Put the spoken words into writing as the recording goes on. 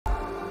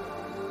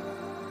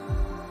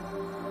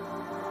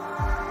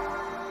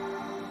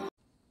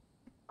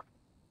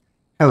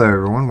Hello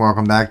everyone,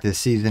 welcome back to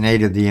Season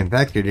 8 of The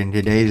Infected. In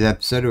today's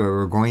episode, what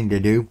we're going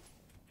to do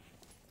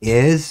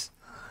is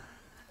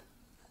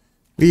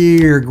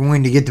we're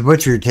going to get the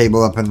butcher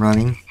table up and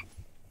running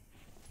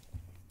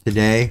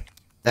today.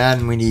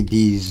 And we need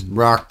these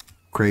rock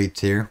crates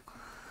here.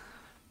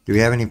 Do we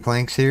have any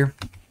planks here?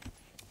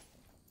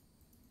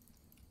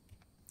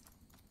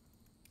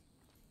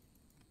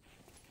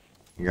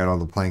 You got all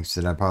the planks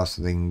that I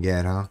possibly can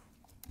get, huh?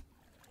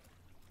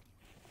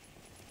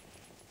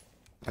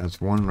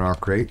 That's one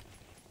rock crate.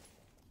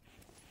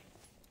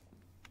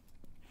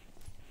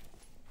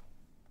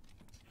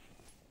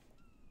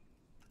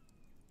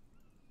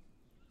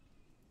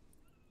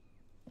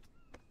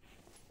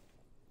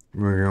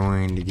 We're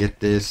going to get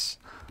this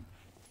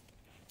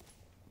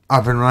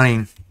up and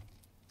running.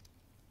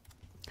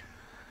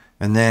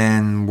 And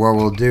then what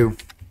we'll do,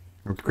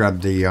 let's grab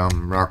the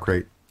rock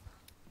crate.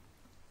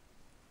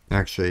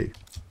 Actually,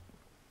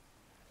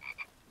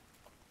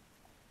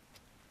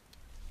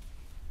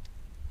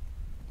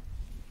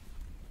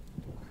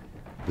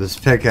 this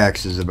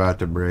pickaxe is about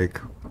to break.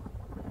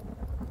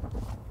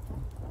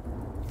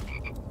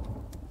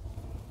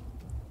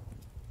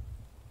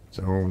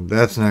 So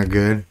that's not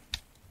good.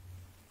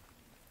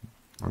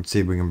 Let's see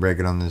if we can break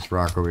it on this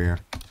rock over here.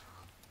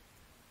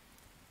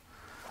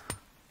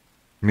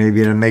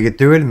 Maybe it'll make it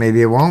through it,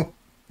 maybe it won't.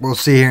 We'll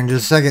see here in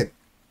just a second.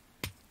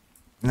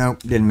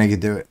 Nope, didn't make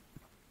it through it.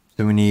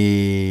 So we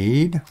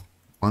need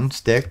one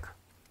stick.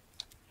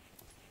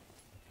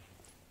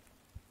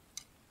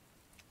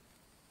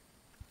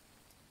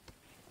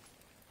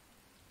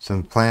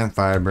 Some plant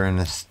fiber and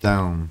a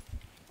stone.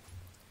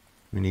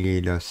 We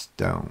need a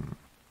stone.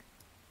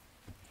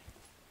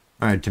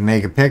 Alright, to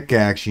make a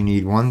pickaxe you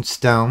need one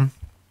stone,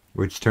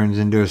 which turns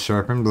into a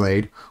sharpened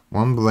blade,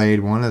 one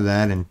of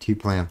that, and 2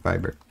 plant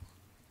fiber.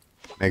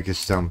 Make a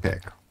stone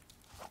pick.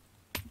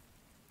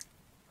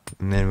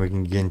 And then we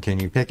can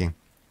continue picking.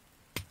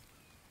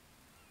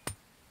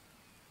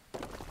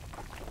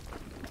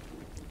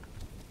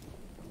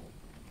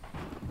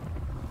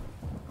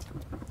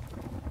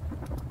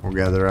 We'll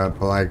gather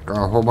up like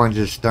a whole bunch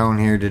of stone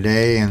here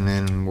today, and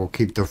then we'll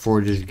keep the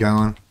forges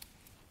going.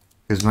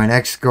 Because my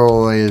next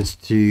goal is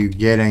to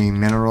get a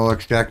mineral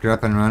extractor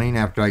up and running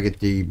after I get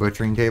the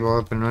butchering table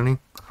up and running.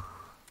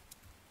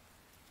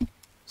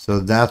 So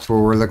that's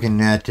what we're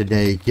looking at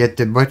today. Get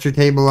the butcher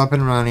table up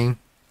and running,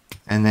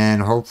 and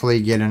then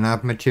hopefully get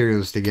enough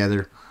materials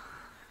together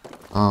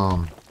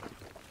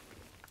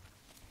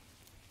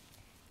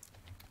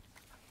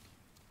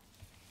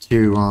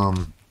to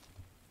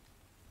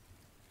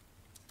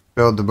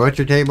build the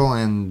butcher table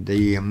and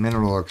the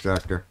mineral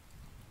extractor.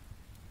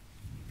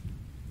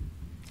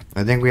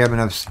 I think we have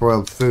enough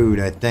spoiled food,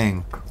 I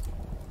think.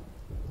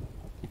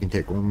 You can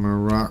take one more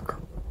rock.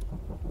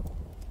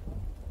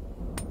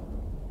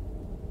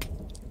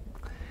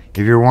 If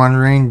you're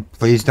wondering,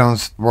 please don't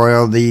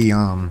spoil the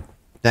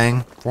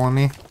thing for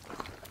me.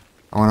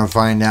 I want to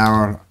find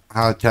out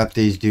how tough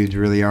these dudes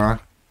really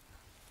are.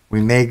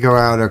 We may go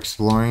out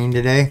exploring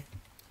today.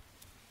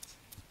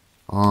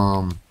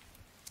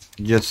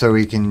 Just so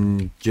we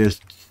can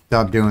just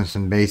stop doing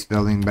some base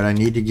building, but I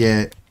need to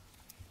get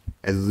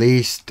at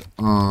least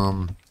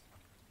a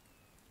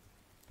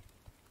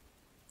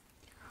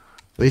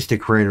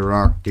crate of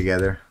rock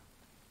together.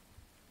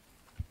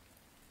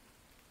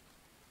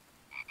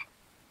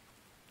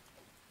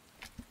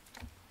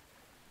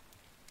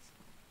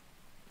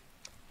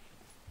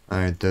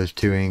 Alright, those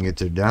 2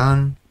 ingots are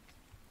done.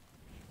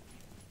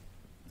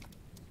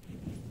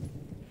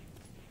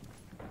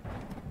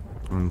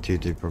 One, two,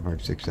 three, four,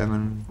 five, six,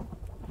 7.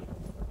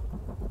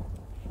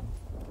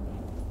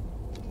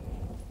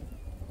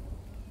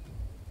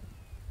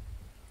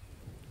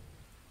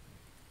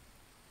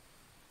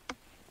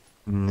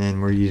 And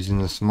then we're using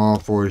the small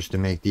forge to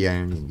make the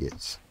iron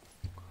ingots.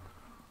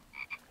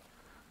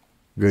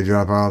 Go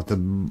drop off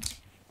the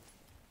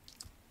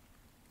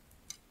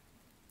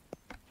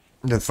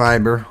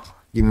fiber.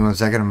 Give me 1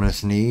 second, I'm gonna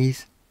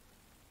sneeze.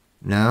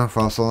 No,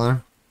 false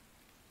alarm.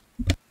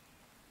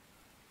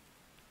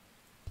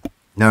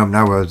 No,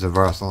 that was a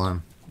false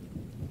alarm.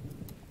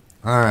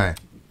 Alright.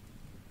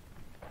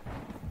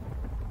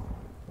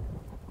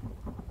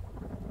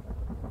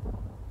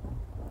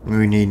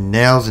 We need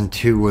nails and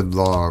 2 wood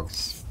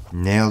logs.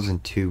 Nails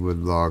and 2 wood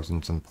logs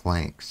and some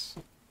planks.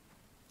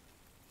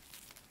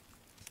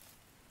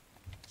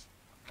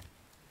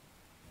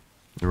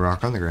 The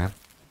rock on the ground.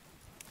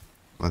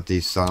 Let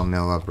these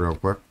sawmill up real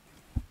quick.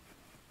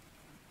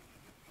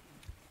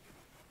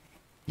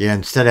 Yeah,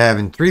 instead of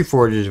having 3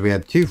 forges, we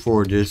have 2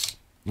 forges.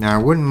 Now,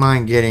 I wouldn't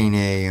mind getting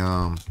a,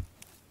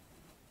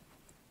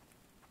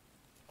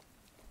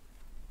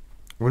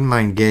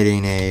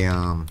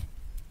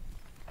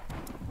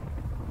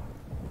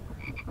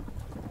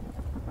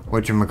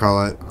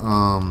 whatchamacallit,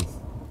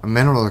 a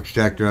mineral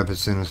extractor up as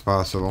soon as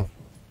possible.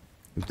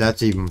 If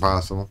that's even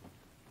possible.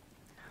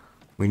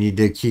 We need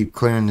to keep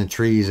clearing the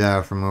trees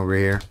out from over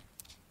here.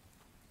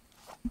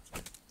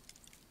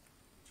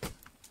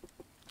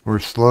 We're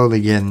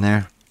slowly getting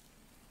there.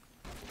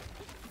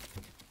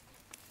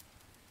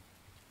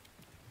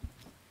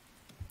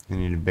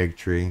 big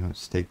tree.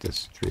 Let's take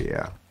this tree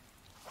out.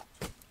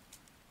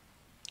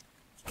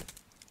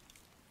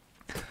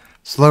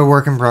 Slow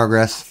work in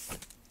progress.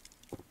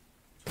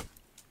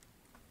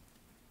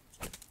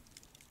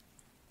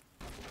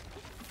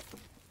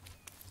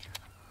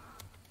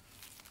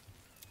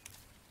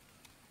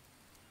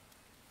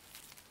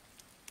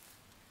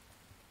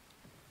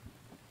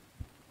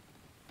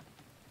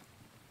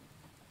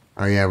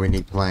 Oh yeah, we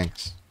need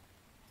planks.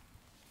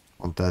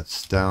 Want that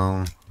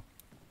stone.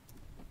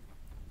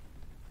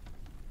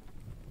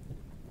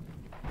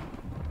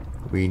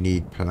 We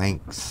need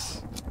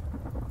planks.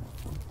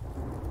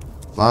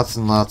 Lots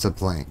and lots of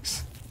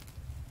planks.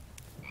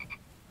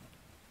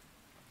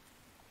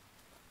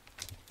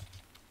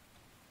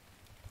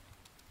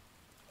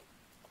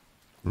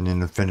 And then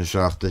to finish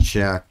off the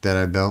shack that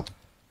I built.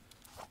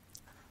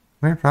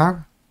 Come here,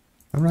 frog.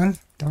 Don't run.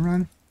 Don't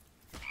run.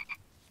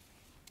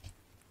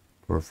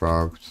 Poor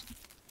frogs.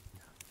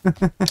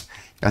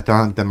 Got to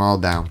hunt them all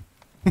down.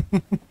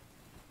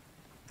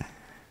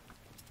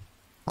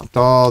 Hunt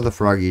all the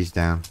froggies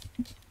down.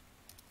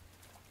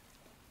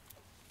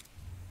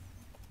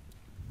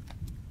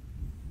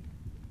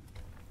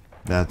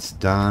 That's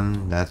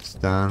done. That's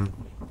done.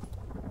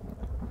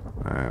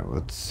 Alright,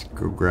 let's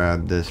go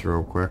grab this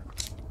real quick.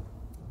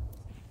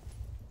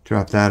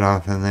 Drop that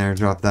off in there.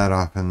 Drop that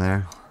off in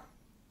there.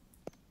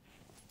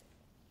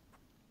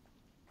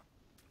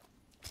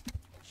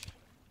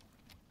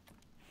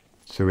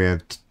 So we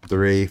have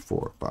 3,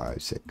 4,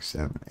 5, 6,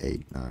 7,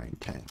 8, 9,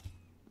 10.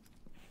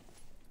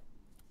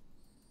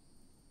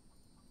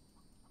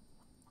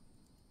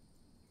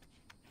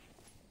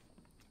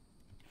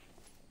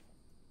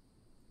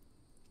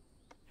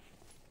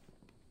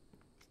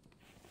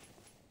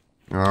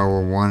 Oh,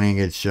 we're 1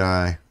 ingot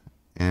shy.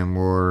 And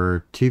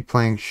we're 2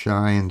 planks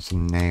shy and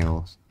some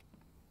nails.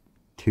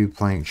 2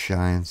 planks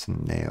shy and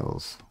some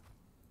nails.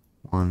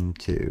 1,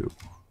 2.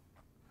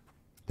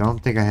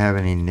 Don't think I have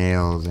any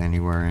nails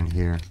anywhere in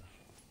here.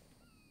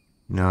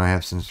 No, I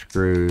have some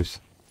screws.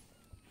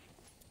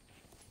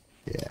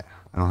 Yeah,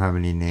 I don't have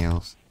any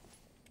nails.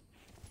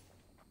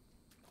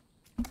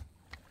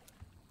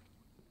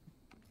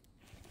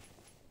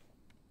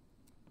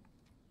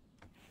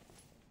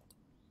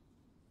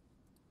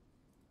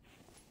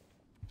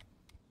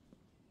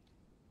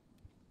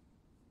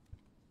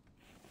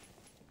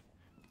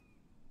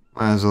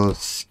 Might as well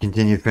let's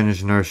continue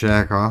finishing our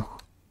shack off.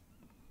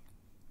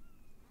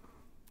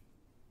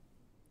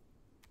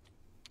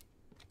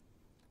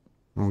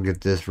 We'll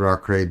get this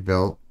rock crate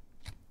built.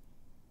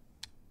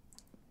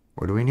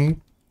 What do we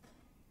need?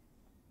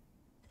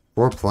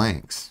 4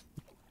 planks.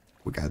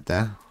 We got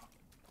that.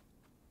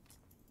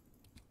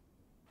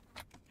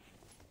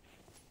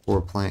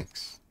 4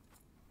 planks.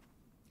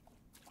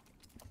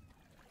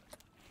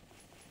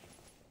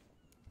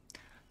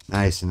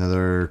 Nice,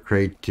 another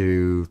crate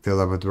to fill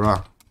up with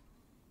rock.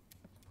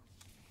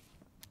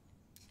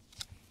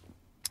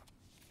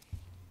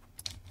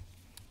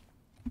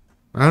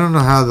 I don't know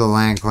how the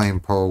land claim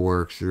pole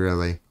works,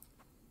 really.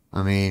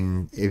 I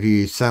mean,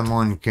 if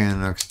someone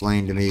can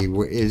explain to me,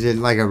 is it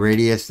like a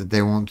radius that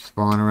they won't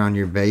spawn around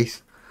your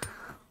base?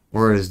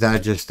 Or is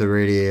that just the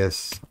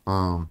radius,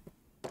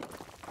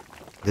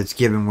 that's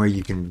given where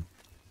you can,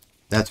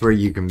 that's where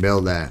you can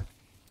build at?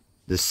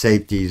 The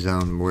safety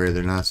zone where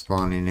they're not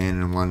spawning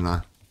in and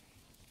whatnot.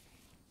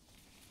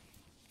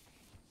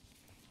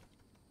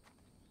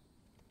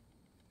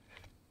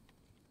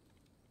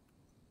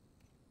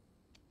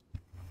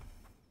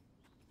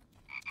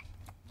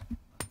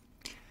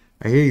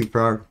 I hear you,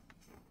 frog.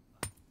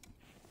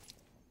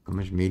 How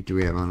much meat do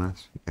we have on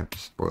us? We have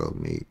spoiled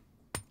meat.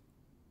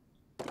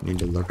 Need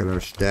to look at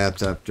our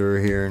stats after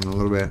here in a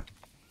little bit.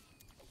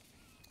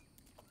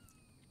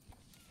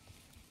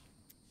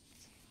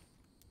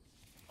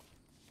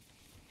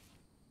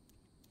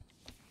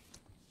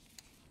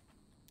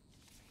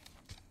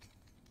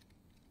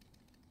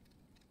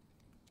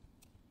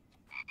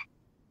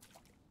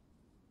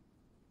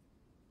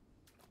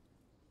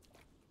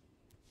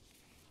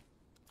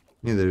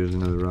 Yeah, there's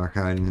another rock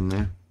hiding in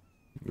there.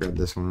 Grab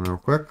this one real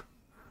quick.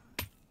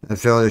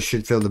 That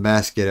should fill the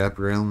basket up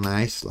real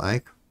nice,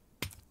 like.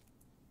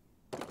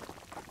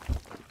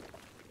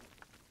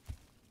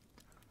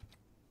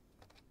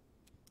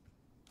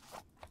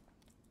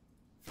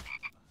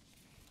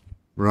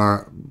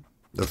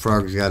 The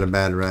frogs got a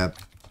bad rap.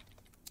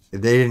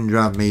 If they didn't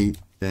drop meat,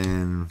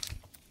 then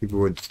people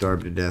would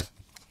starve to death.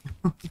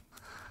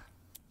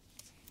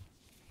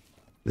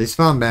 They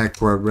spawn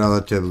back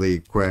relatively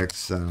quick,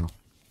 so.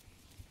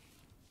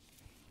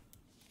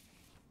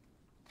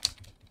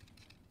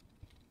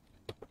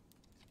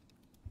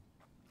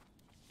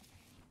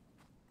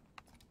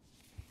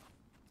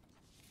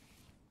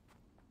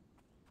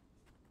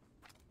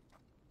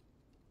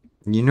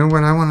 You know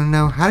what I want to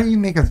know? How do you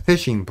make a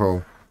fishing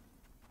pole?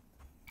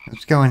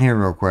 Let's go in here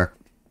real quick.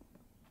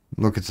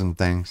 Look at some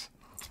things.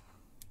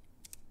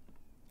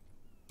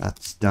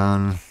 That's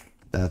done.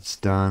 That's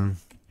done.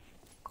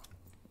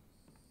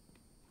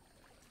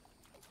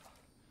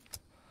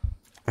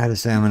 Out of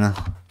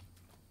stamina.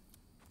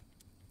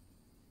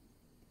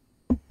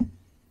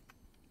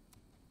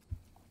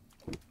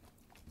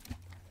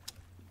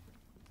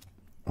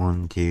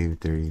 2,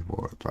 3,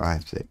 4,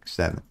 5, 6,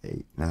 7,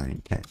 8,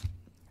 9, 10.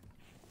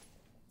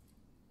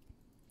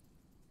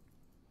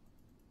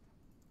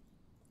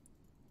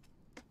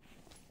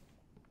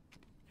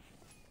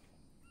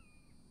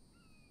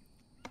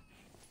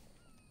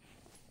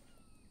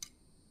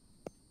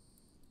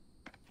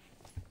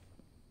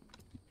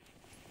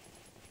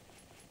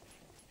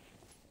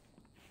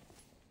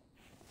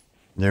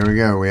 There we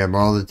go. We have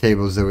all the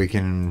tables that we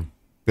can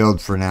build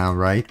for now,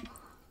 right?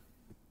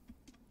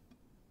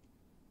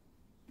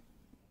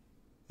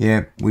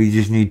 Yep, we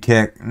just need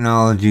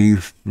technology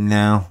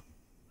now.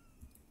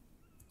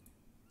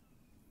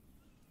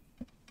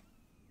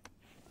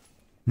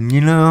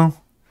 You know,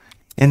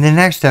 in the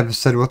next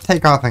episode, we'll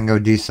take off and go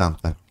do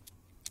something.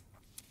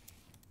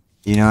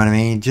 You know what I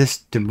mean?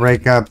 Just to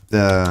break up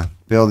the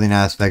building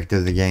aspect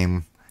of the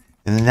game.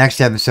 In the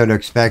next episode,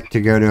 expect to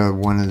go to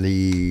one of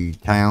the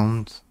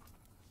towns.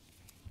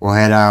 We'll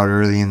head out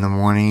early in the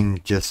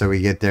morning just so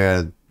we get there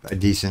at a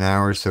decent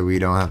hour so we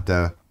don't have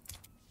to...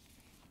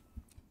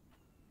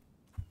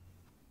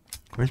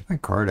 Where's my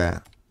cart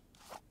at?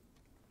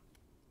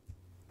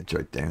 It's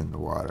right there in the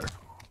water.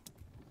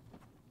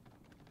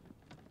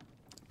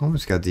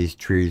 Almost got these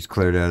trees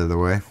cleared out of the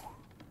way.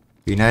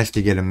 Be nice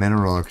to get a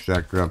mineral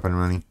extractor up and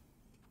running.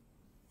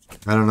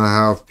 I don't know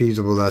how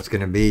feasible that's going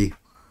to be.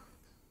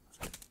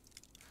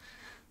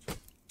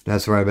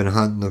 That's why I've been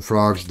hunting the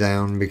frogs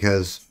down,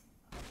 because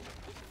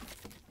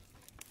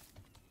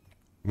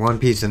one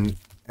piece in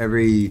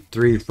every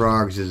 3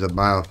 frogs is a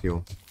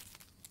biofuel.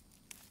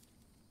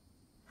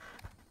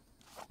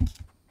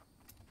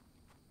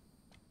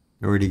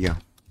 Where'd he go?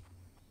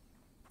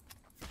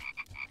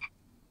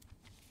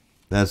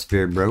 That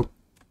spear broke.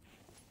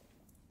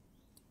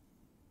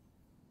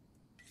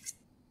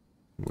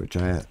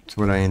 That's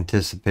what I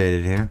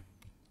anticipated here.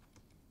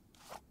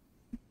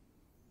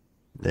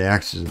 The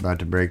axe is about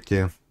to break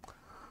too.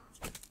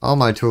 All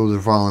my tools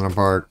are falling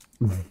apart.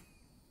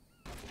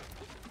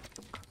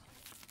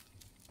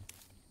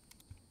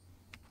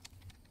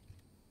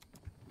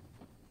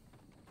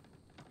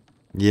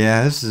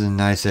 Yeah, this is a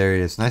nice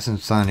area. It's nice and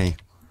sunny.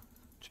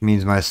 Which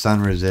means my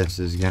sun resist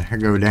is gonna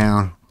go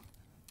down.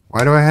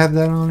 Why do I have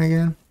that on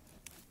again?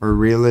 For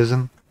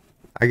realism,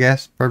 I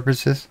guess,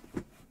 purposes.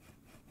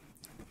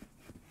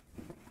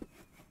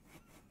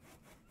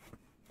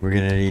 We're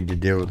gonna need to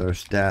deal with our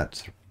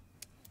stats.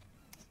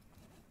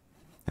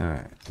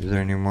 Alright, is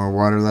there any more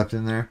water left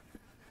in there?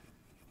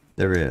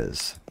 There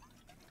is.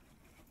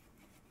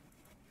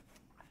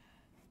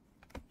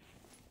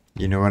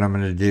 You know what I'm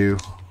gonna do?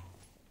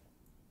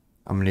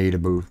 I'm gonna eat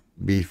a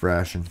beef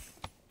ration.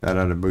 That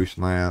ought to boost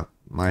my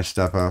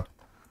stuff up.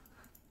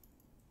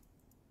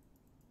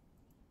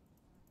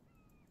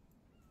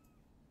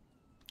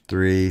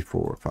 Three,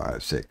 4,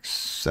 5, 6,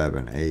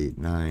 7, 8,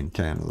 9,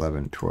 10,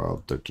 11,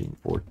 12, 13,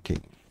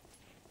 14,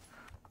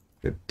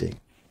 15.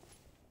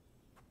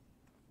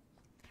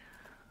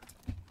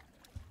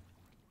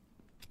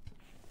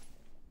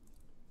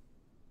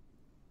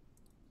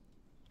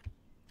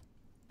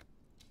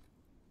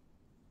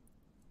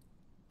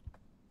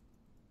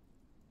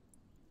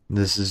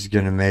 This is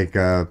going to make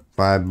a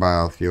 5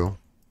 biofuel.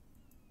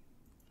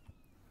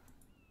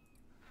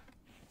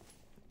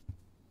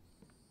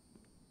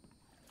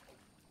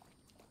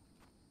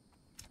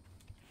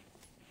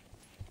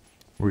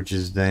 Which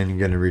is then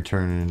going to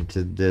return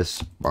into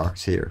this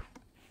box here.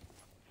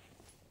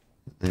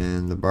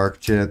 And the bark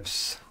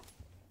chips,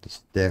 the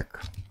stick,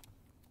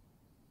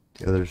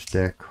 the other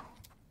stick.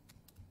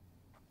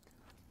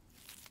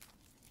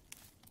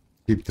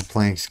 Keep the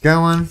planks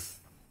going.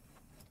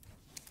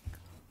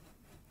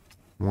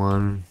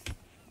 1,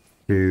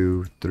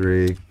 2,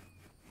 3.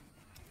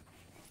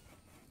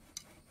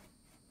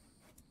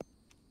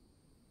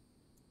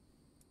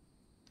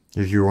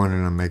 If you're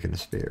wondering, I'm making a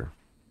spear.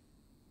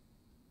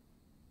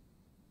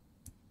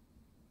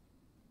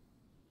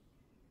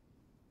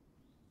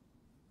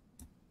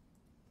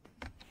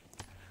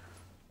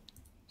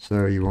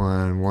 So you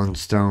want 1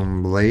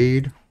 stone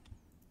blade,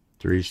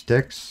 3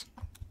 sticks,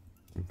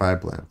 and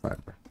 5 plant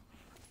fiber.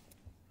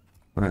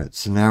 Alright,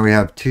 so now we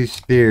have 2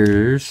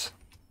 spears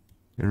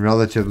in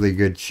relatively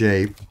good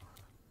shape.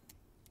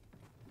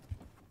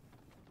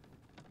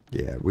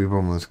 Yeah, we've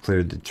almost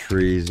cleared the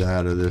trees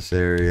out of this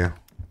area.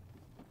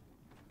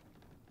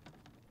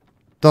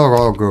 They'll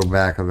all go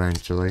back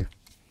eventually.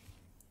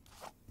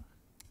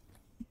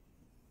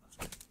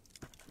 I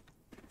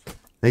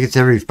think it's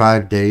every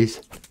 5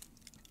 days.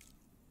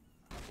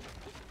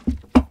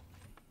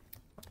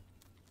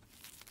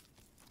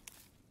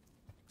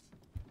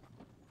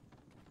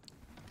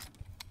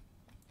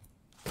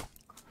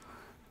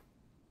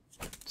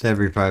 It's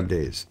every 5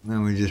 days.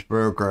 Then we just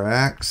broke our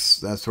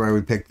axe. That's why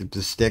we picked up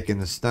the stick and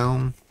the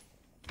stone.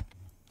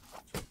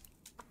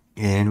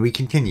 And we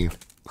continue.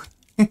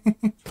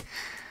 Wonder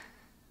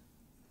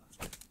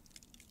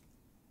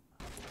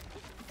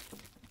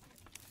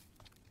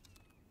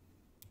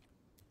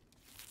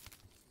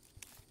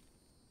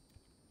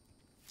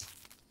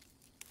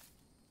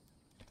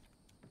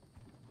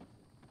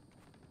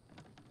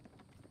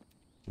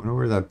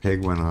where that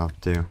pig went off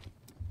to.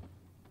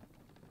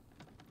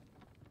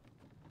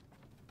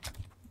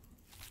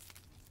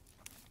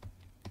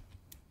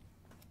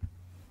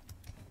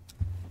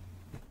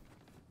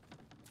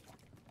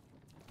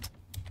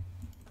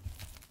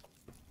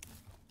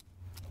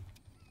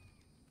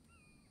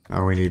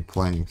 Oh, we need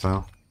planks,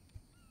 huh?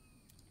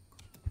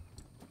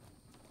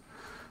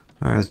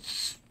 Alright,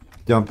 let's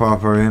dump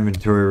off our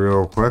inventory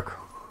real quick.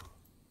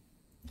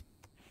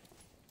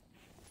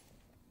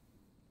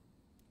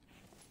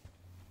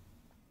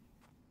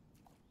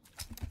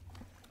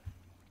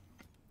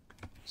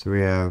 So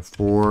we have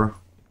 4,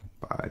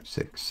 5,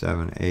 6,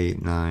 7,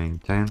 8,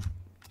 9, 10.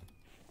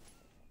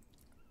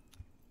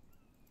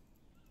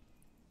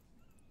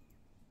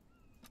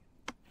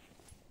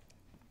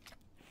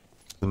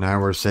 So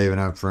now we're saving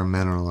up for a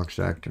mineral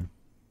extractor.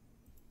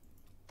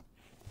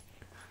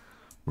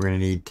 We're going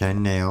to need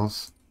 10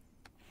 nails.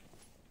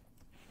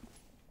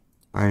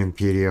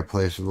 Ironpedia,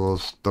 placeable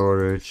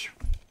storage.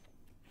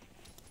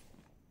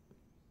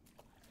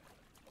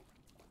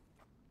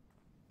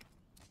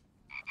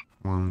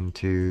 One,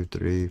 two,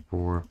 three,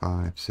 4,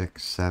 5,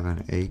 6,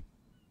 7, 8.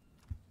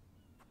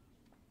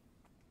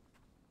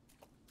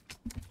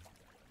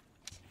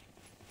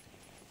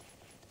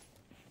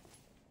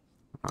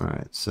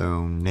 Alright,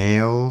 so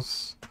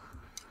nails,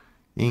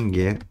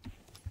 ingot,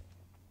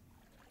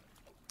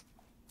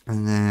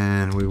 and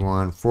then we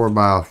want 4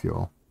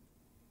 biofuel.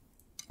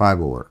 5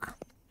 will work.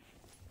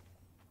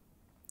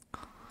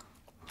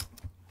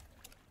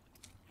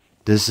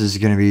 This is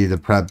going to be the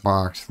prep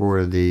box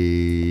for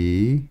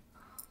the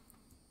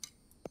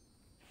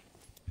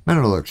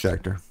mineral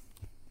extractor.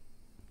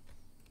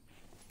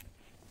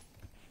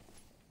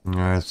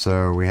 Alright,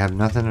 so we have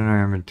nothing in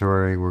our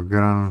inventory. We're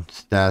good on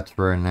stats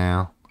for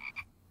now.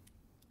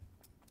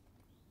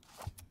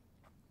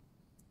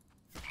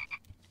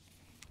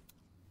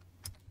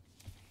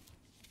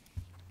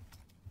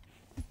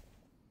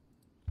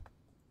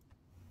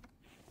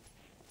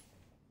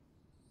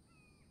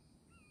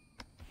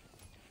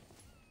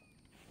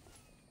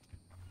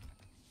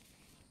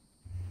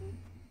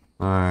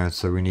 Alright,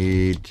 so we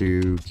need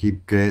to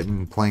keep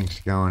getting planks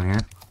going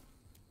here.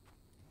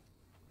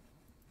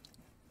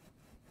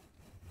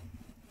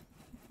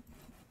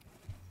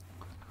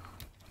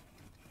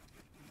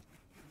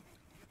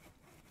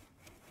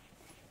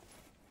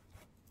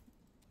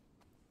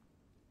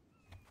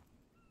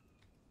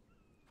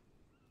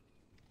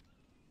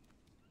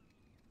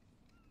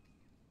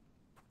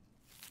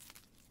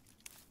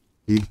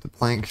 Keep the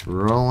planks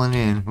rolling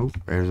in.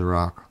 Oop, there's a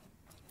rock.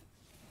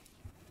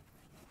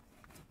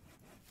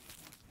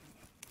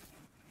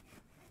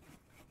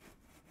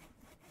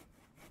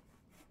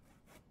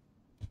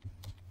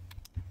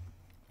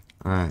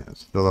 Alright,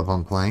 let's fill up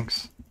on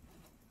planks.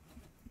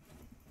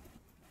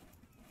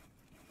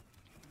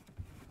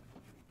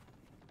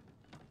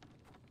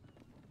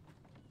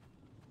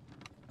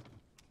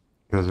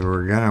 Because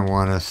we're going to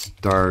want to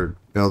start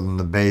building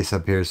the base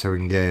up here so we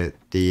can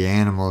get the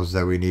animals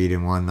that we need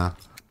and whatnot.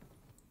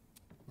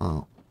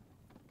 Oh.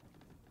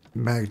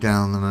 Back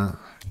down the map.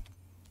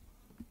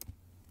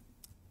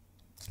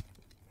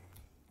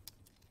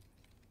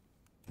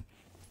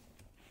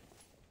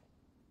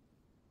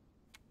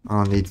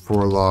 I'll need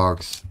 4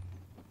 logs.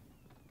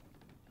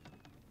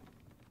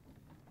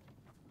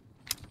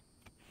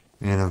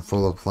 And I'm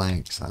full of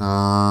planks.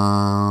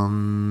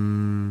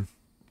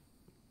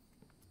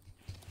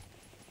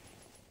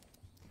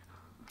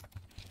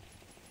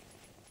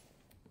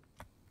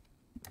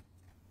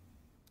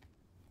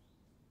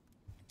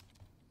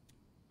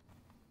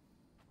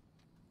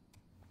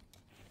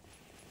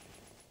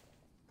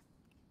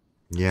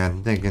 Yeah,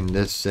 I'm thinking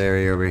this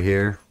area over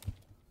here.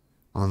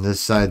 On this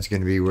side's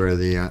going to be where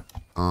the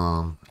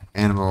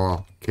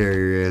animal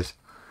carrier is.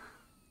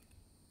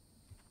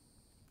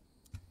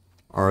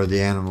 Or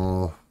the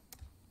animal,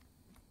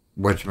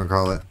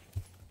 whatchamacallit.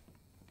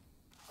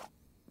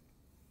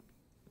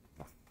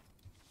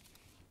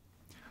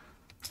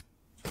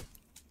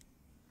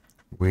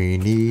 We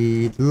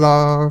need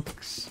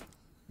logs.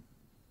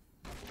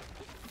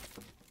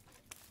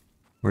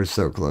 We're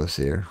so close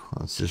here.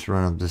 Let's just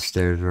run up the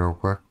stairs real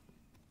quick.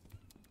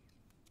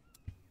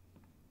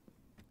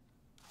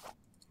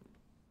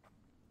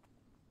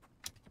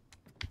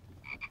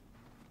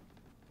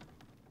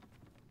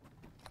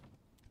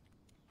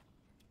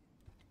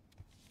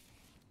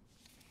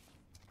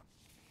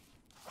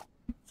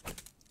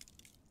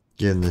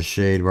 Get in the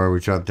shade while we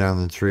chop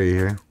down the tree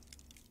here.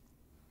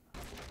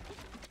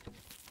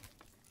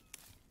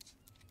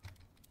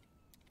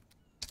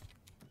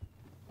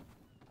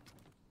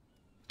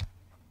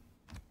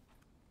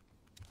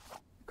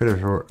 Could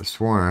have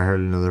sworn I heard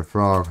another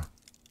frog.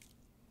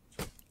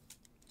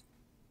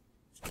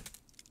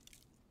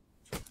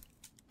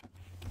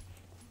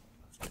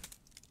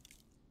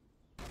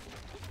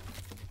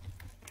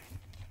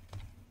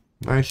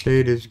 My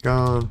shade is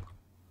gone.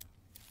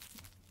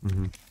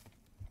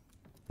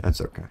 That's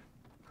okay.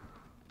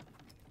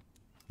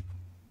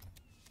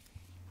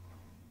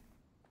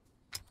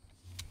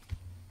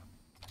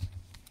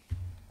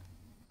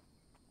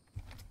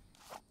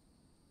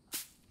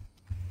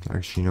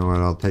 Actually, you know what?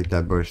 I'll take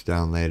that bush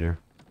down later.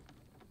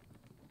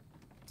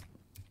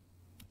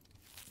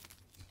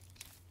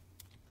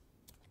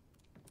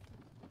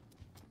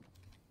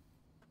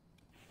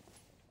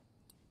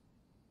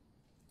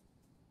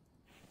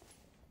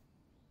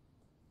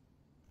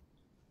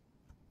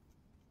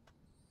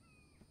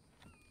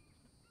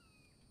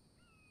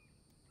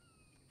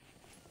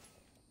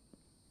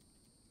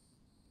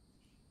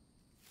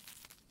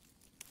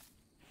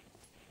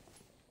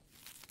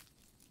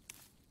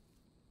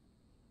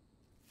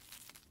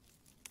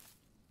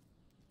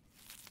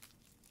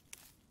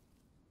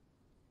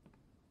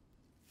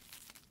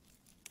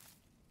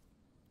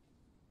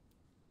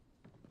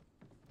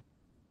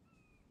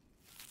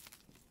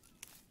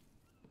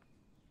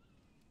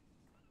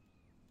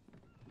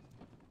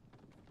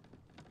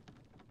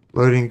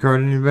 Loading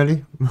card,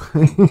 anybody?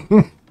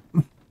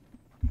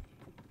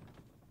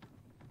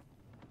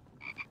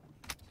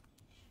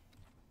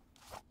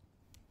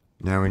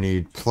 Now we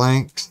need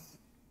planks.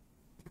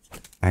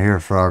 I hear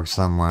a frog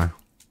somewhere.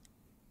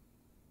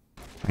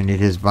 I need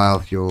his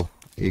biofuel.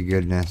 Hey,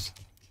 goodness.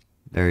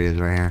 There he is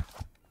right here.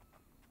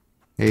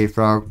 Hey,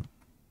 frog.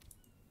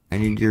 I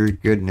need your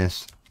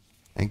goodness.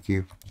 Thank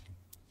you.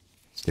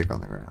 Stick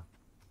on the ground.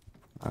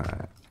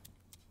 Alright.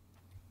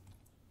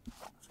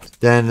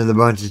 Stand in the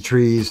bunch of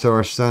trees so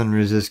our sun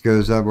resist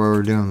goes up while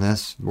we're doing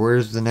this.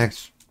 Where's the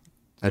next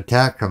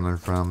attack coming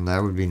from?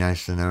 That would be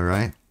nice to know,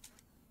 right?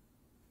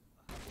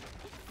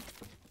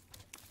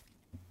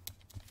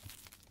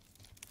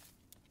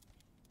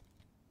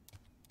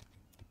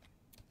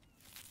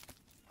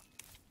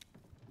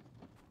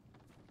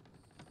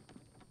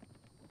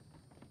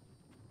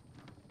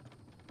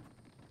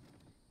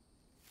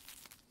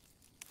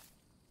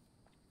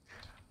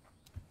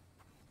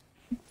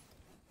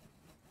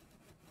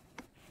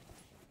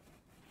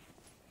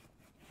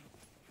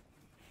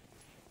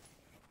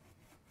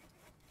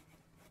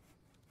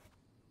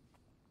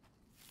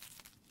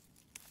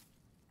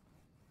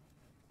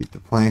 Keep the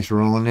planks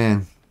rolling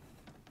in.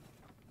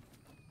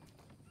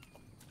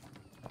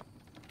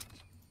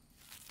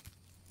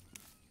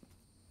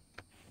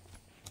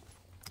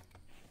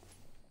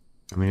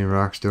 How many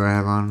rocks do I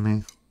have on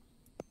me?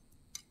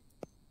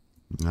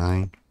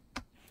 9.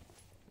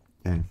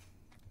 10.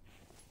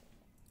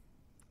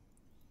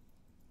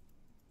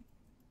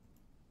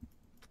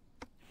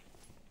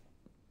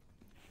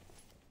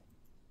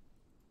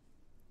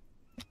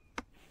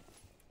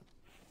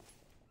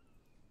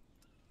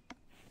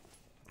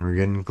 We're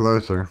getting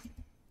closer.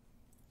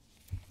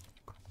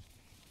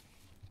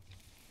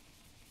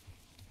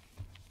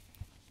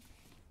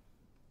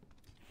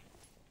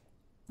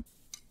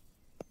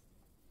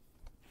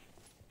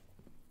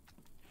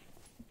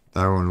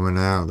 That one went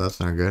out. That's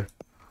not good.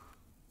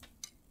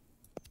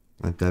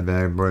 Let that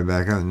bad boy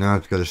back up. Now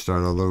it's got to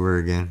start all over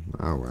again.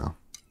 Oh well.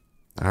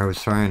 I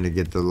was trying to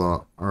get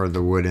the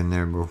wood in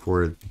there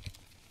before it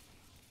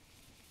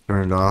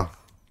turned off.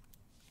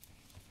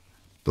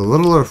 The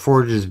littler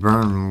forges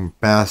burn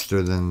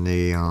faster than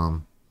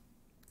the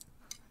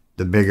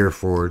bigger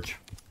forge.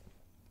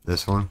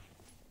 This one.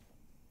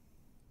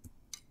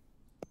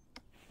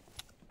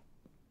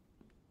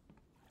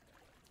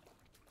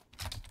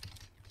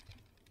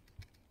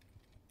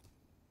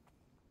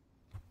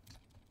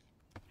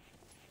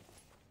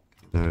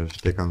 There's a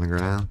stick on the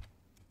ground.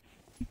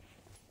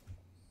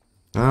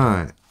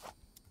 Alright.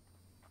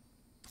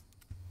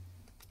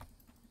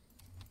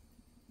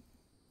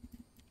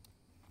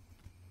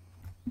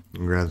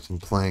 Grab some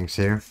planks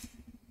here.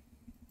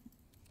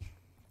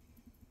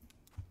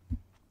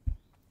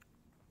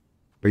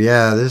 But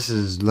yeah, this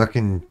is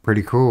looking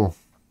pretty cool.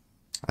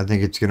 I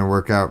think it's going to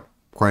work out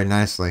quite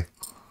nicely.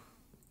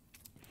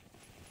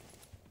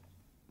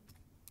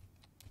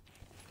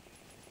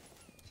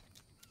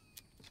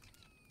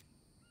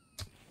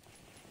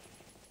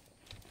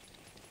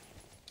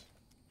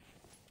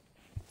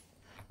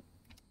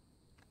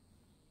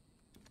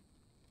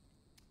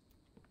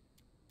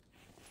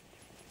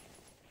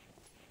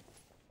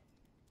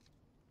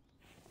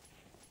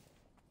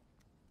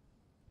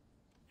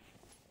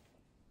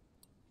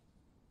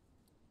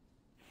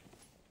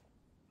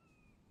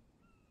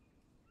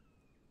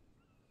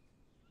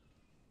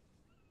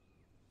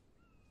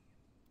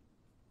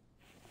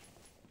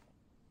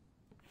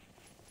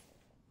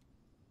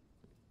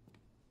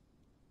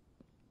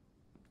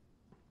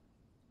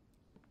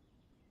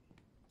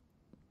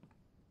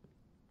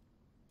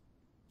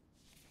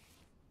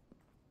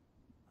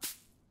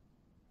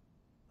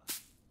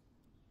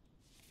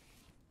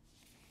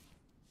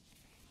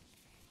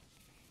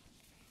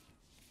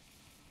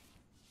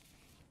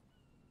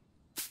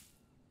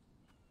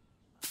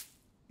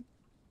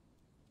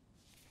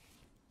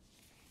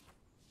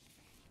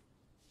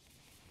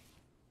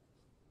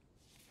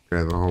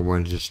 Grab a whole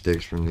bunch of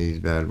sticks from these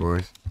bad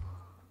boys.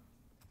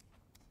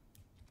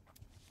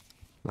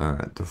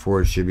 Alright, the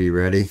forge should be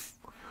ready.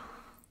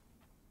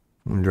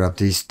 I'm gonna drop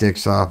these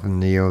sticks off in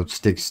the old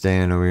stick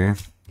stand over here.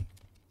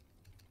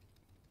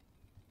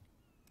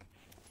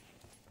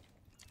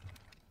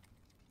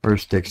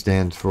 First stick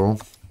stand's full.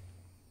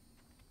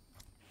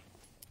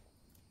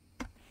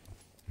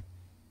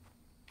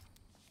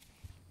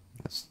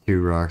 That's 2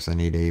 rocks. I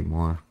need 8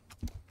 more.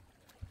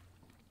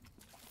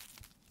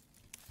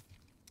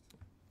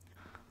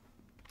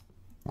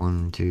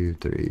 One, 2,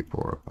 3,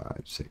 4,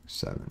 5, 6,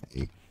 7,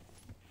 8.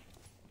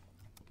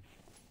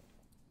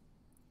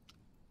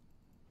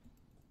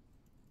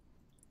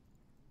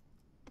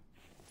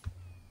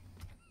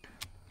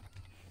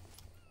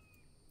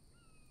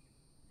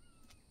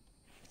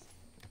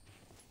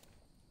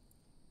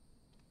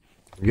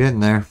 We're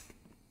getting there.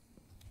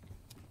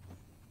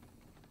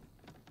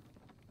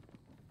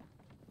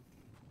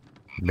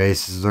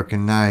 Base is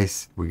looking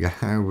nice. We got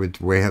it's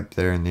way up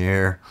there in the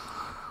air.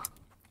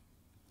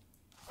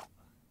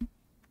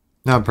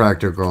 Not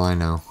practical, I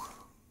know.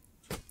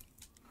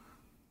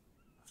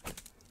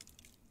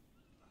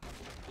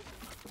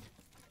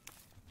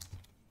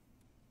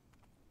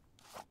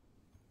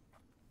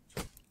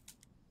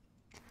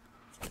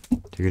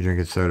 Take a drink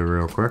of soda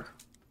real quick.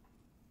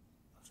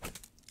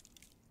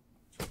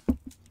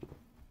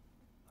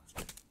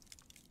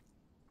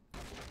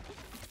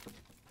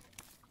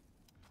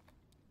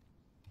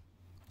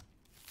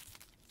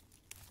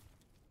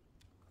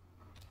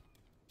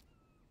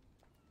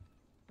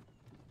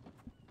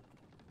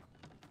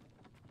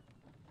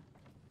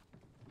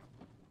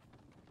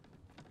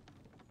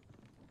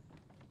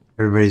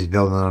 Everybody's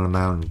building on a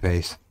mountain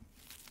face.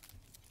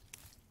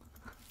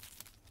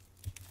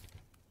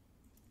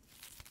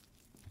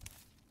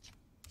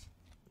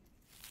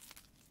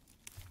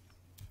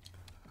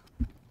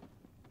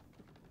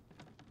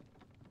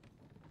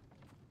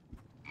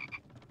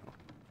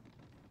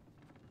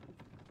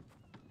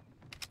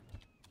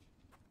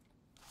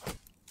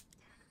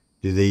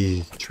 Do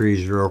these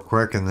trees real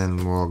quick and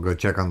then we'll go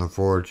check on the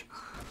forge.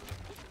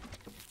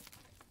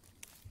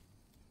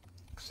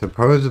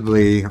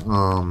 Supposedly,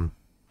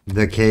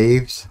 the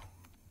caves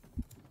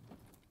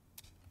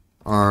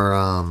are,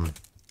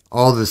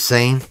 all the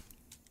same.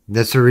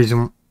 That's the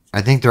reason,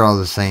 I think they're all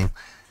the same.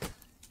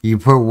 You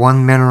put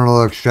one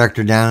mineral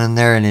extractor down in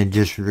there and it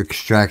just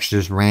extracts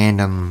just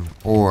random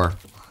ore.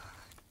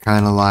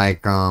 Kind of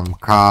like,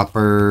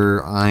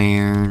 copper,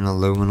 iron,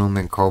 aluminum,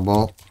 and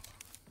cobalt.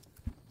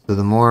 So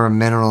the more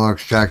mineral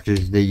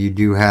extractors that you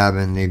do have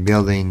in the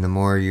building, the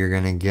more you're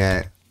going to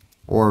get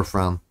ore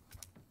from.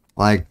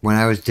 Like when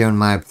I was doing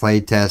my play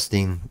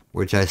testing,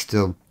 which I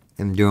still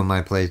am doing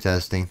my play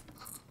testing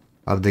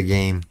of the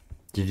game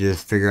to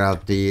just figure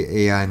out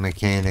the AI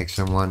mechanics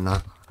and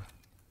whatnot.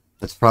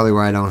 That's probably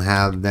why I don't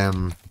have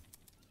them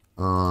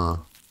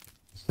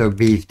so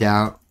beefed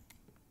out,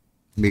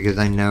 because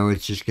I know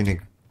it's just going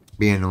to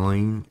be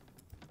annoying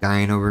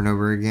dying over and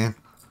over again.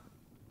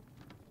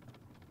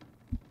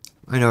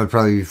 I know it'd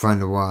probably be fun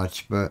to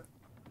watch, but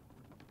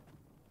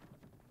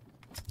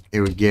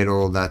it would get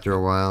old after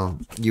a while.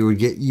 You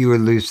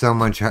would lose so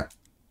much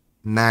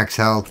max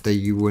health that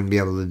you wouldn't be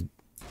able to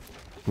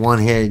one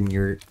hit and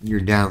you're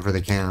down for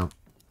the count.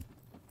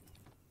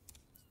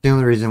 The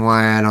only reason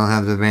why I don't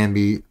have the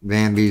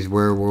Vambies,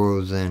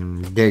 werewolves,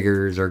 and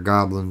diggers or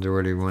goblins or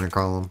whatever you want to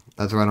call them.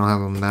 That's why I don't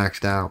have them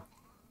maxed out.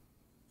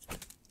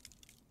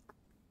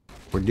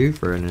 We're due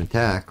for an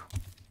attack.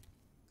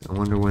 I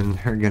wonder when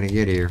they're gonna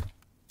get here.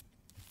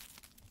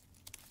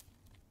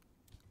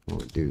 We'll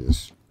do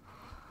this.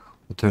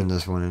 We'll turn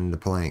this one into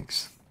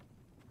planks.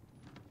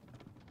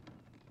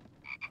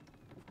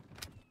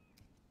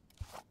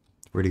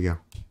 Where'd he go?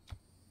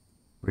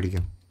 Where'd he go?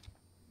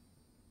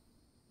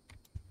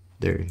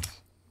 There he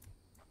is.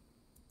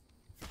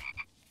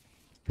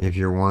 If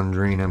you're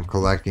wondering, I'm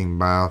collecting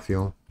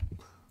biofuel.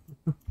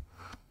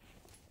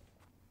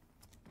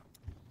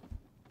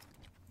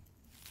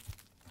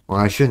 Well,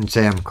 I shouldn't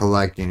say I'm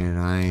collecting it.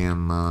 I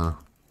am,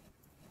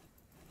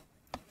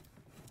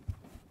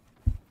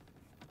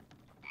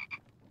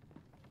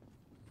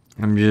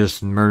 I'm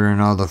just murdering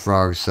all the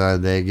frogs so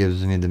that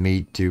gives me the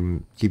meat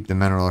to keep the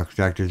mineral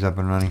extractors up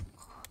and running.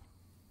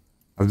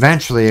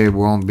 Eventually it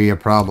won't be a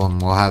problem.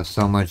 We'll have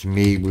so much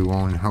meat we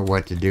won't know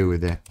what to do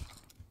with it.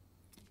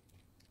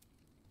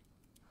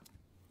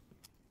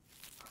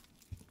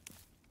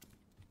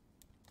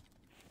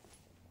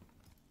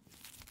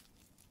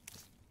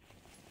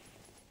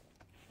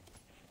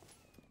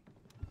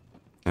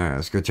 Alright,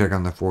 let's go check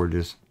on the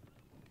forges.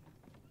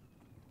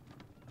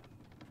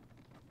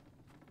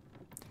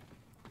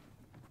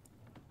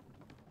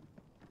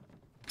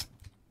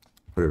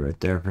 Put it right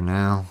there for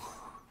now.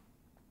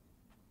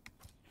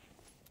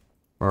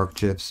 Bark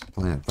chips,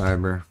 plant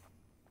fiber.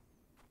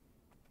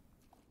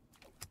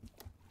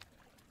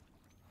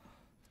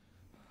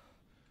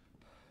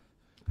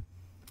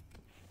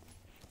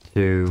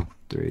 Two,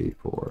 3,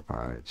 4,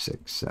 5,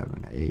 6,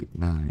 7, 8,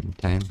 9,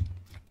 10.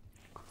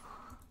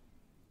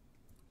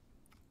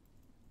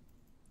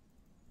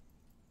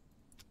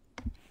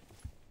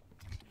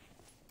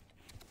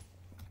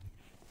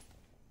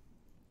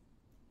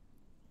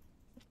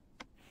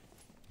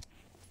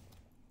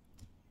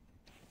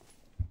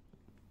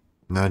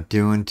 Not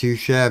doing too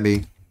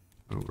shabby.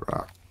 Oh,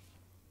 rock.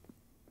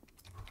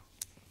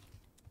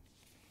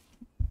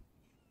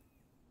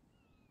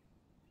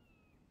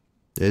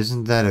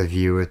 Isn't that a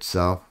view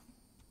itself?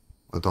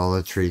 With all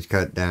the trees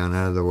cut down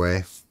out of the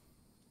way.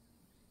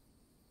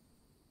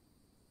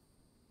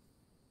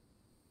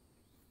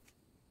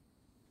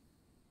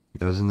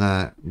 Doesn't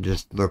that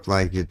just look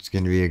like it's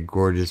going to be a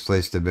gorgeous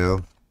place to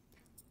build?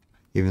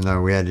 Even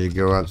though we had to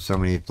go up so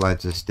many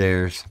flights of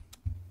stairs.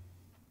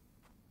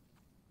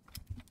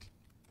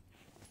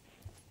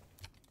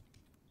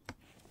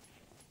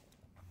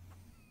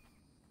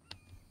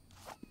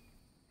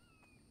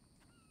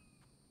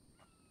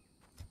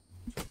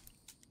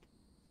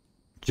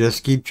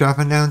 Just keep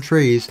chopping down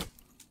trees.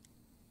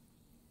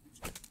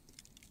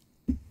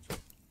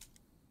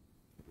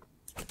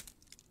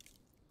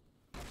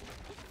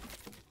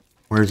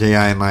 Where's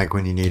AI Mike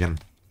when you need him?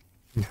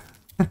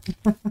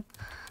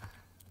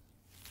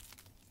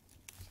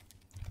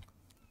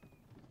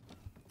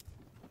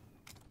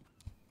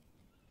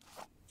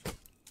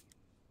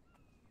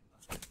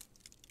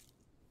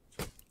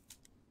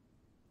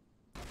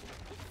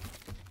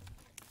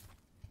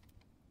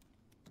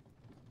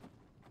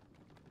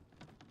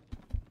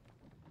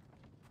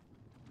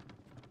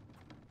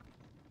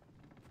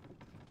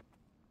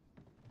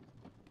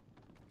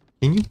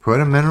 Can you put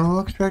a mineral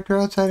extractor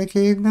outside a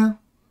cave now?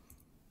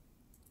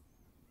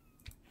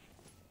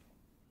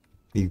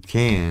 You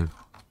can.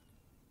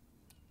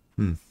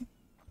 I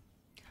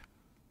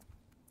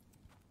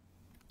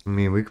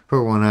mean, we could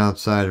put one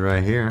outside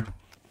right here.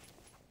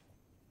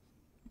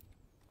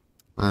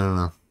 I don't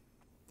know.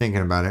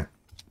 Thinking about it.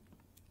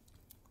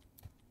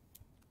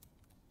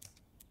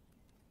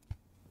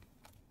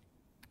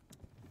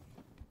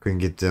 Couldn't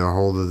get a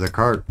hold of the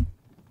cart.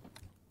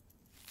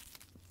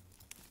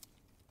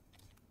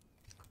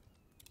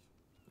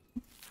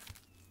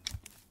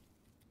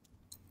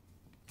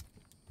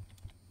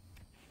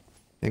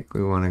 I think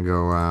we want to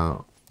go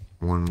out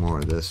one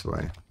more this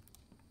way.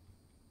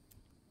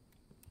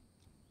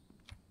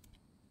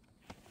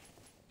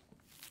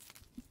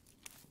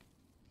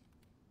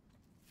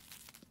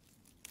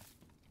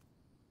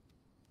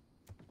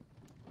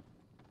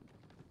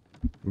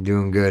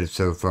 Doing good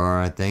so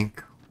far, I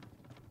think.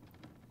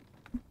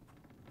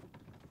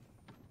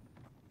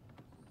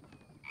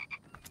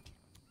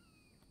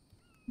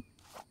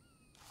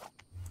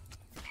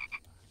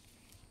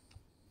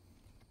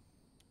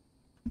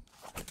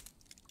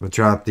 We'll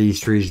chop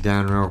these trees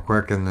down real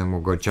quick and then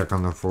we'll go check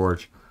on the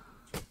forge.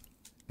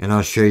 And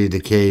I'll show you the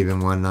cave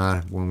and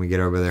whatnot when we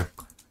get over there.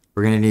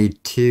 We're gonna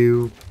need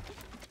two.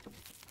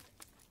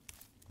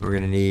 We're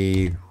gonna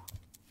need...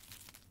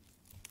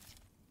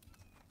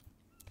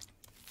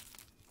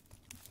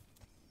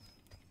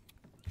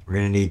 We're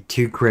gonna need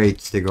 2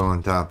 crates to go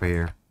on top of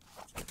here.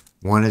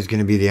 One is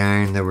gonna be the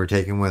iron that we're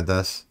taking with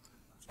us.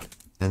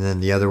 And then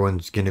the other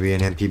one's gonna be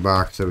an empty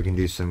box so we can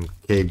do some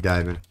cave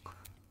diving.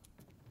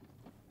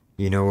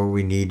 You know what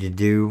we need to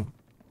do?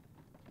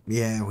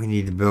 Yeah, we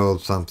need to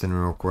build something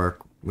real quick.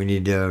 We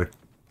need to,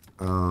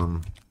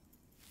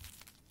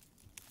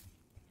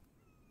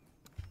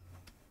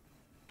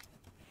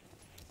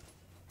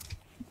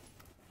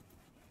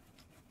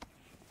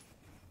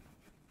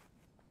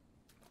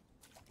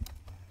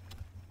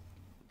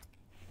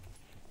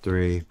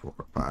 3, 4,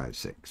 5,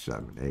 6,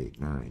 7,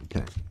 8, 9,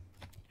 10.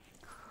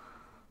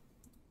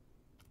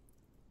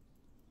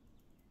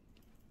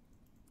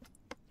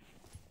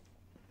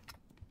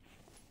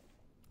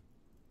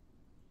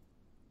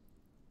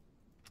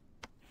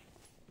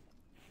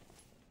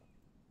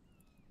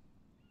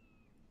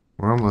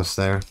 We're almost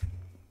there.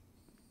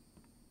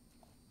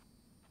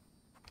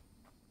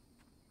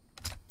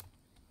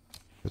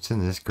 What's in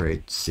this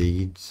crate?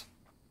 Seeds?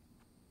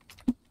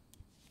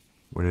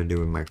 What did I do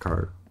with my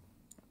cart?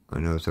 I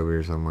know it's over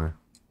here somewhere.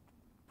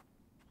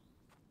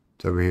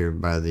 It's over here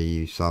by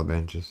the saw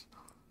benches.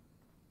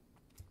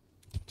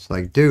 It's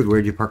like, dude,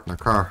 where'd you park my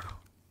car?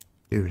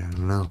 Dude, I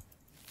don't know.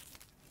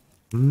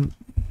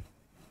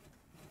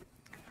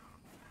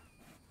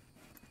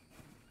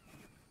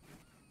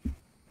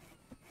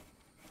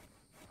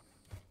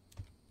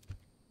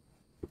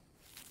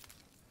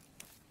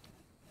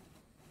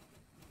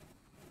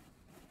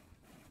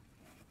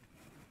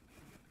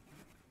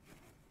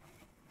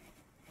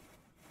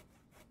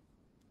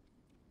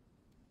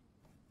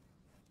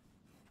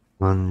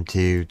 1,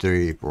 2,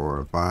 3,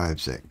 4,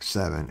 5, 6,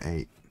 7,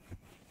 8.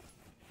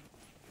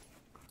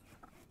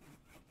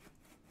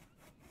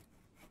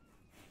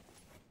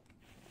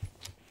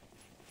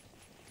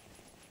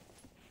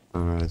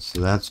 Alright, so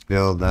that's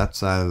build that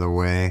side of the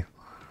way.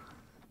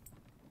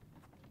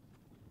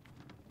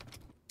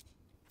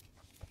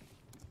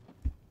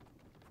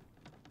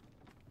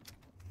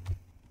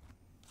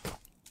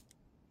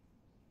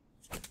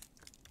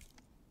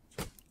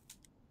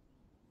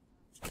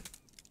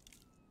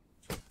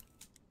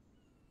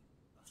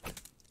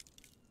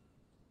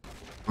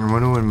 I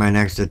wonder when my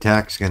next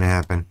attack's gonna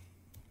happen.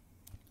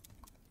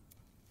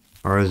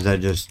 Or is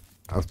that just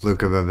a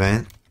fluke of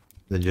event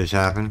that just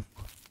happened?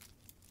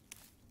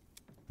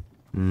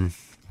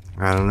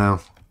 I don't know.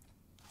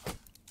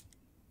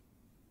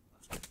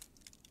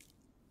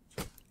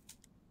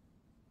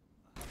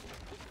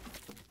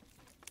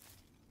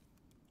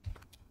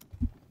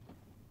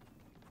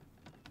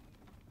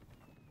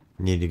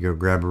 Need to go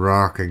grab a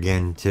rock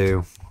again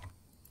too.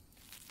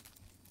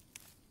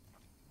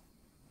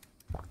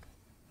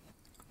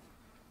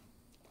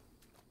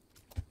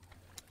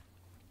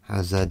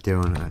 How's that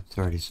doing? It's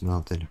already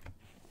smelted.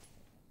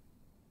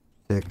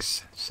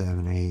 6,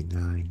 7, 8,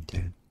 9,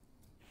 10.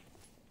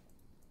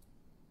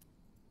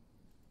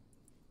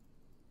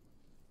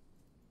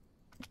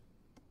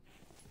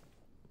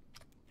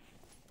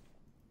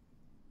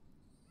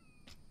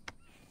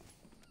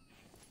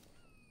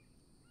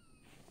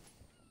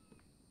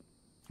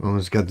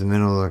 Almost got the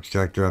mineral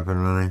extractor up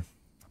and running.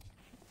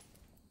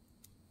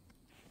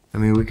 I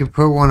mean, we could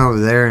put one over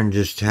there and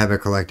just have it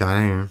collect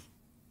iron.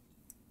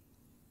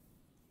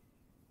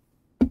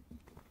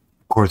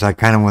 Of course, I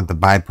kind of want the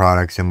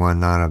byproducts and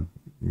whatnot of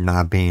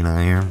not being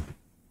iron.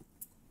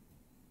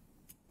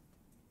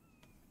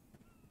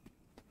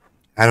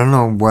 I don't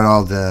know what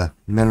all the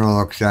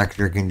mineral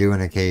extractor can do in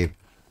a cave.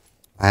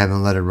 I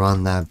haven't let it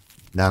run that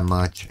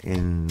much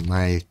in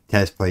my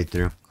test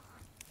playthrough.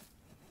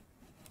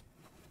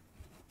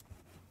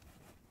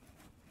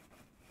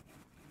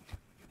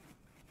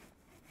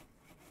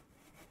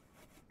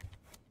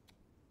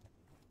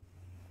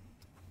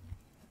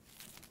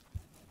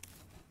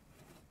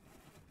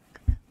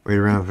 Wait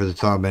around for the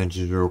tall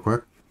benches real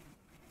quick.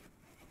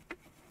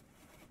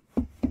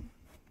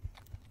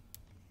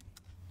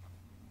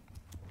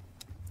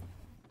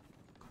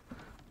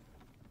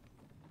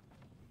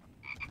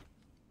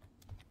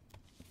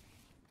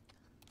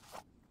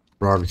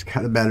 Frog's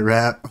got a bad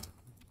rap.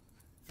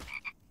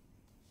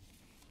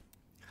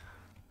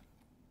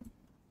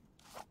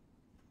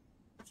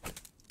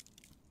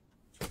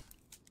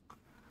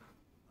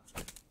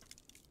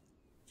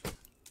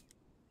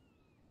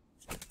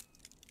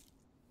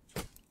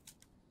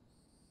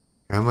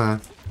 Come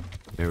on.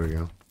 There we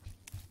go.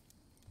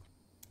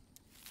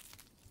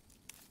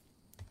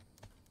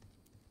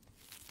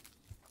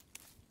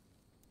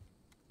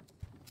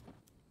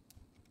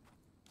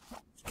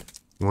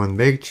 One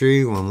big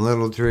tree, one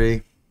little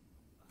tree.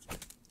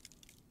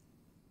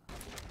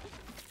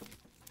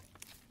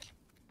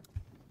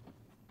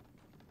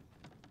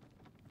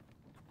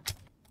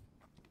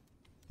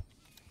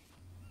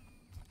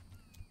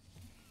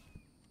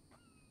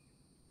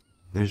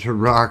 There's a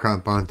rock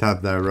up on top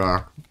of that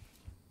rock.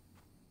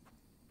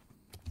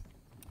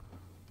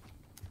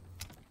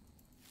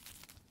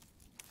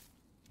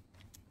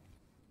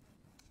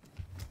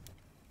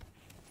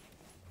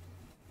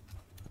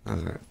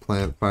 Alright,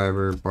 plant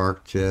fiber,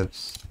 bark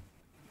chips,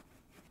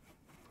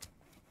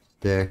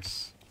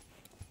 sticks.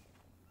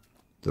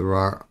 The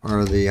rock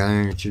or the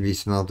iron should be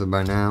smelted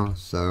by now,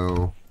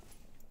 so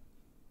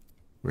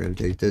we're gonna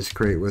take this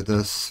crate with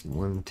us.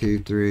 1, 2,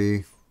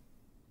 3.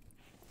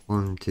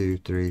 1, 2,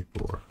 3,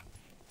 4.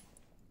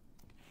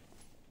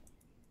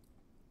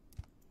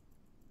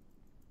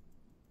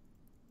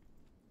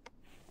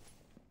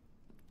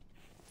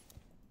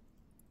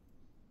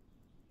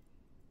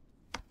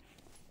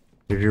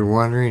 If you're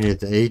wondering,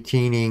 it's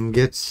 18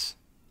 ingots,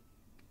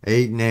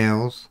 8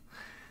 nails,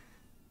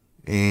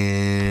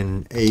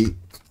 and 8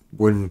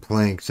 wooden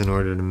planks in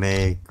order to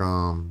make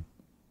a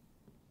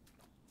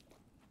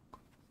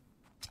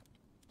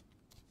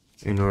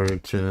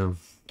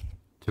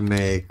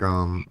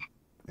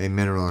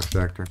mineral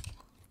extractor.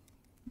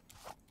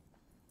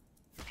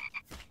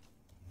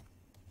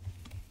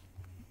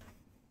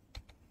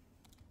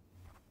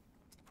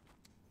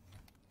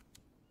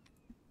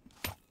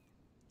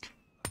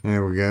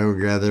 There we go.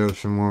 Gather up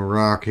some more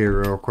rock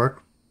here real quick.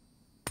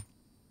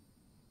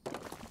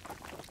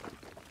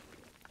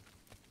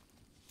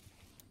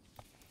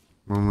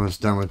 We're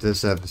almost done with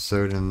this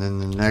episode, and then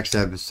the next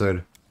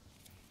episode,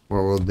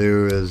 what we'll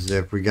do is,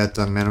 if we got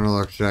the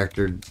mineral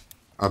extractor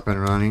up and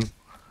running,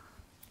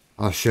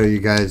 I'll show you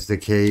guys the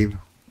cave.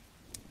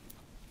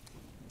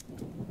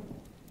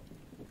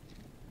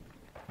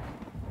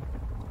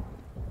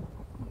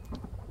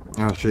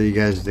 I'll show you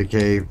guys the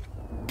cave.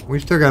 We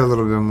still got a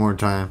little bit more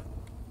time.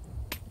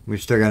 We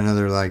still got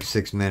another like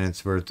 6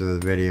 minutes worth of the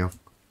video.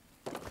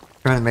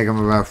 Trying to make them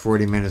about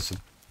 40 minutes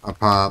a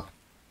pop.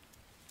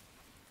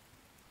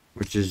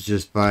 Which is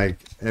just like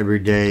every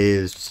day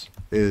is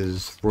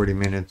 40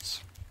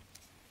 minutes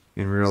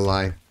in real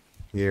life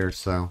here,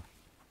 so.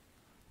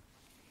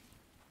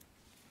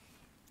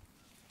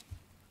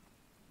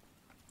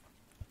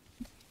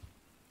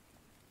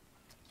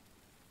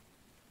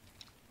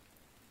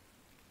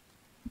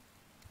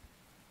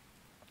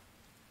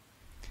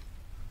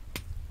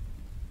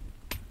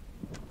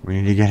 We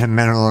need to get a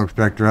mineral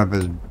extractor up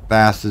as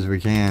fast as we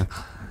can.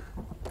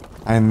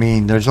 I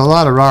mean, there's a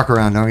lot of rock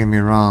around, don't get me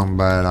wrong,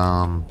 but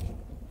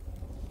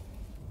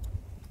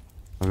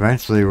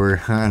eventually we're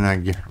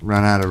gonna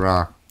run out of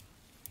rock.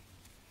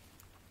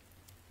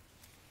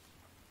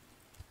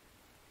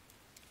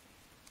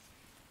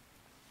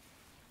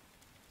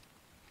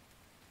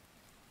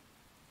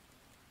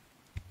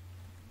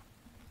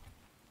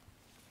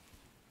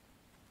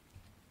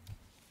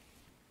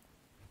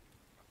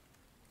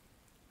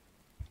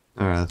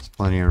 Alright, that's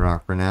plenty of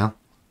rock for now.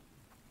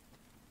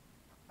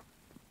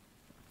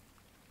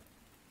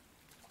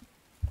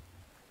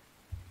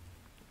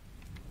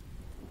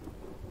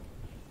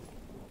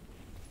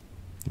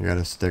 You got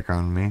a stick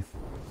on me.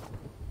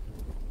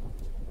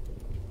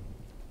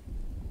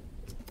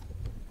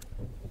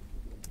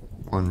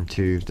 One,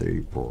 2,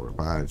 3, 4,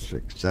 5,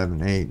 6,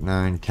 7, 8,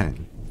 9,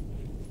 10.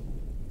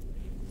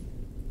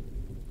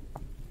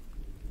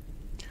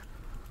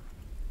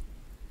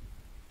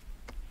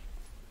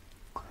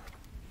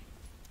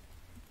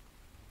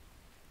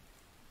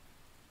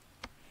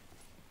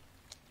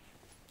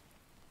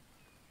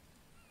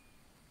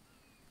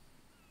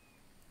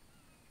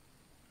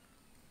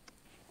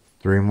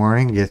 Three more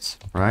ingots,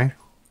 right?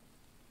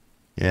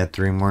 Yeah,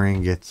 3 more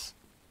ingots.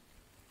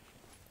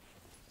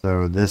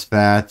 So this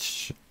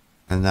batch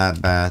and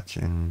that batch,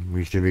 and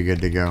we should be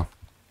good to go.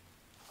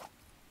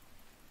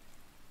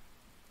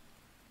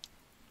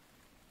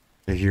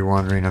 If you're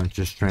wondering, I'm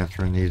just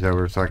transferring these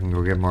over so I can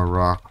go get more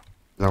rock.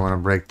 I want to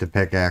break the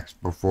pickaxe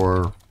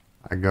before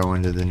I go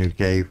into the new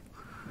cave.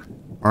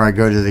 Or I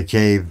go to the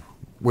cave,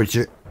 which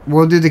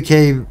we'll do the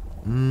cave.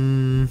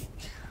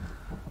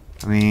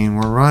 I mean,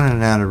 we're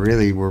running out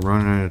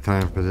of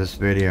time for this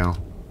video.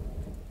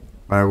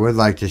 But I would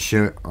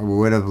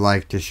have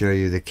liked to show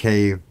you the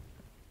cave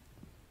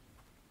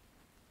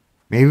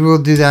Maybe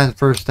we'll do that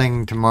first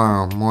thing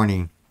tomorrow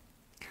morning.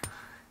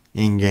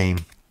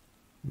 In-game.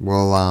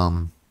 We'll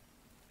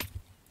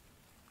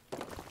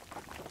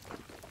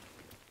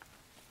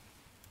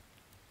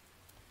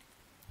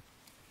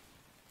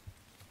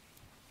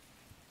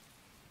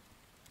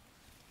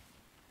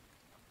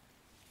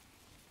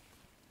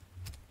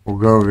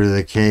go over to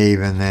the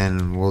cave and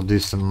then we'll do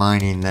some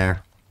mining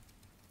there.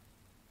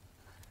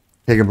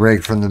 Take a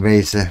break from the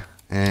base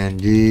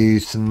and do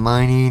some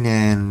mining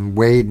and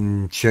wait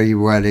and show you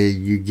what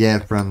you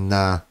get from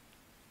the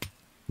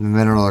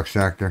mineral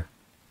extractor.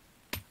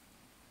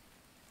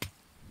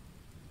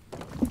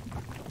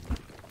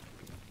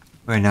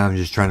 Right now I'm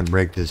just trying to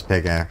break this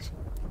pickaxe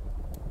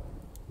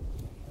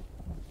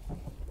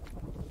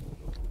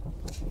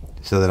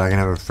so that I can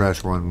have a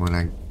fresh one when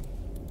I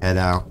head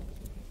out.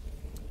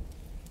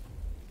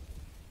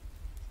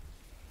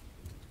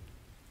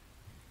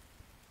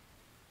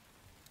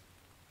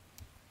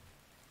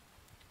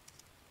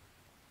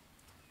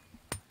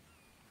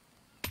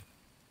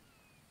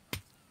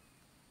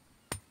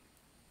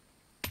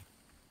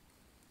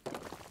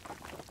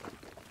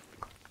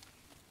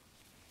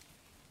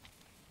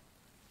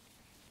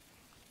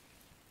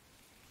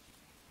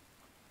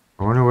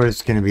 I wonder what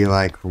it's going to be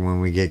like for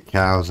when we get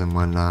cows and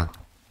whatnot,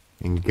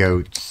 and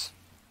goats.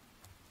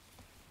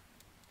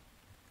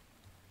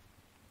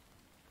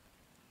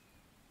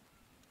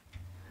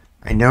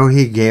 I know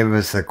he gave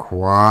us a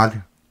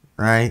quad,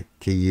 right,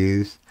 to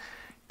use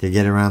to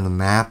get around the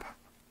map.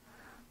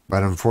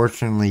 But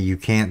unfortunately, you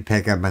can't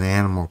pick up an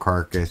animal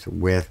carcass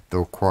with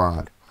the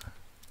quad.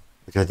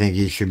 Which I think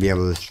you should be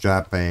able to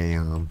strap a,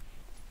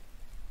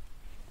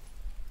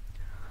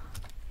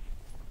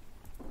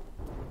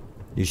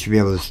 you should be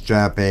able to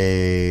strap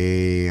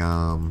a,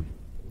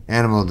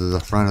 animal to the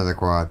front of the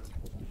quad.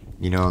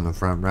 You know, in the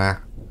front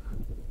rack.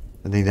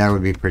 I think that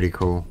would be pretty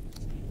cool.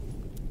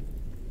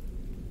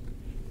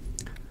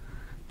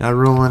 Not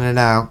ruling it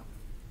out.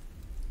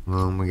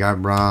 We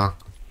got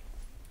rock.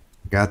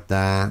 Got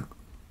that.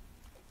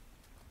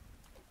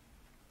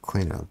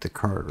 Clean out the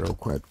cart real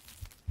quick.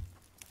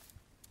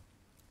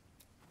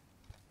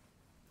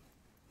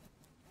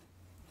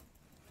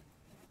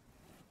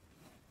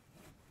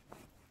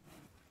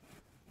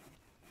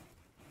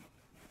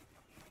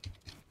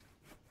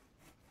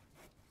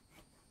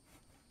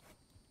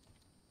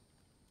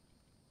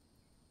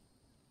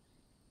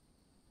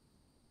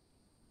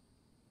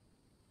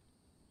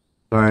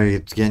 Sorry,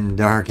 it's getting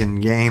dark in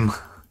the game.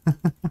 You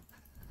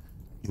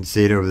can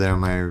see it over there on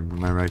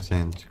my right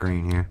hand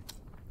screen here.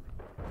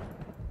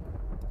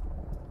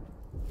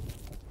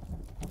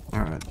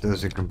 Alright,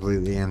 those are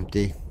completely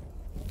empty.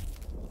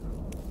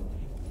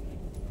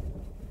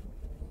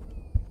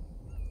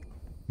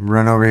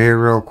 Run over here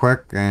real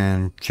quick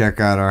and check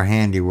out our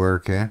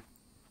handiwork here.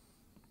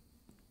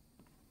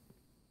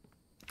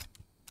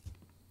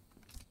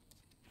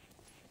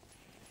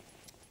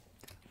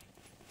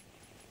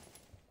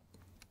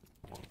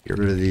 Get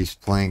rid of these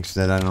planks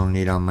that I don't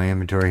need on my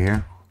inventory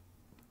here.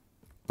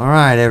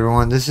 Alright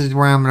everyone, this is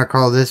where I'm going to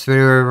call this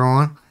video,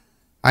 everyone.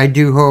 I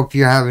do hope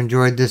you have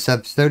enjoyed this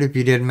episode. If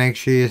you did, make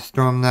sure you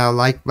storm that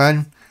like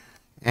button.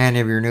 And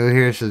if you're new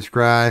here,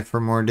 subscribe for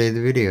more daily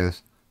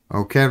videos.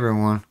 Okay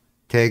everyone,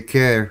 take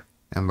care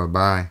and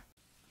bye-bye.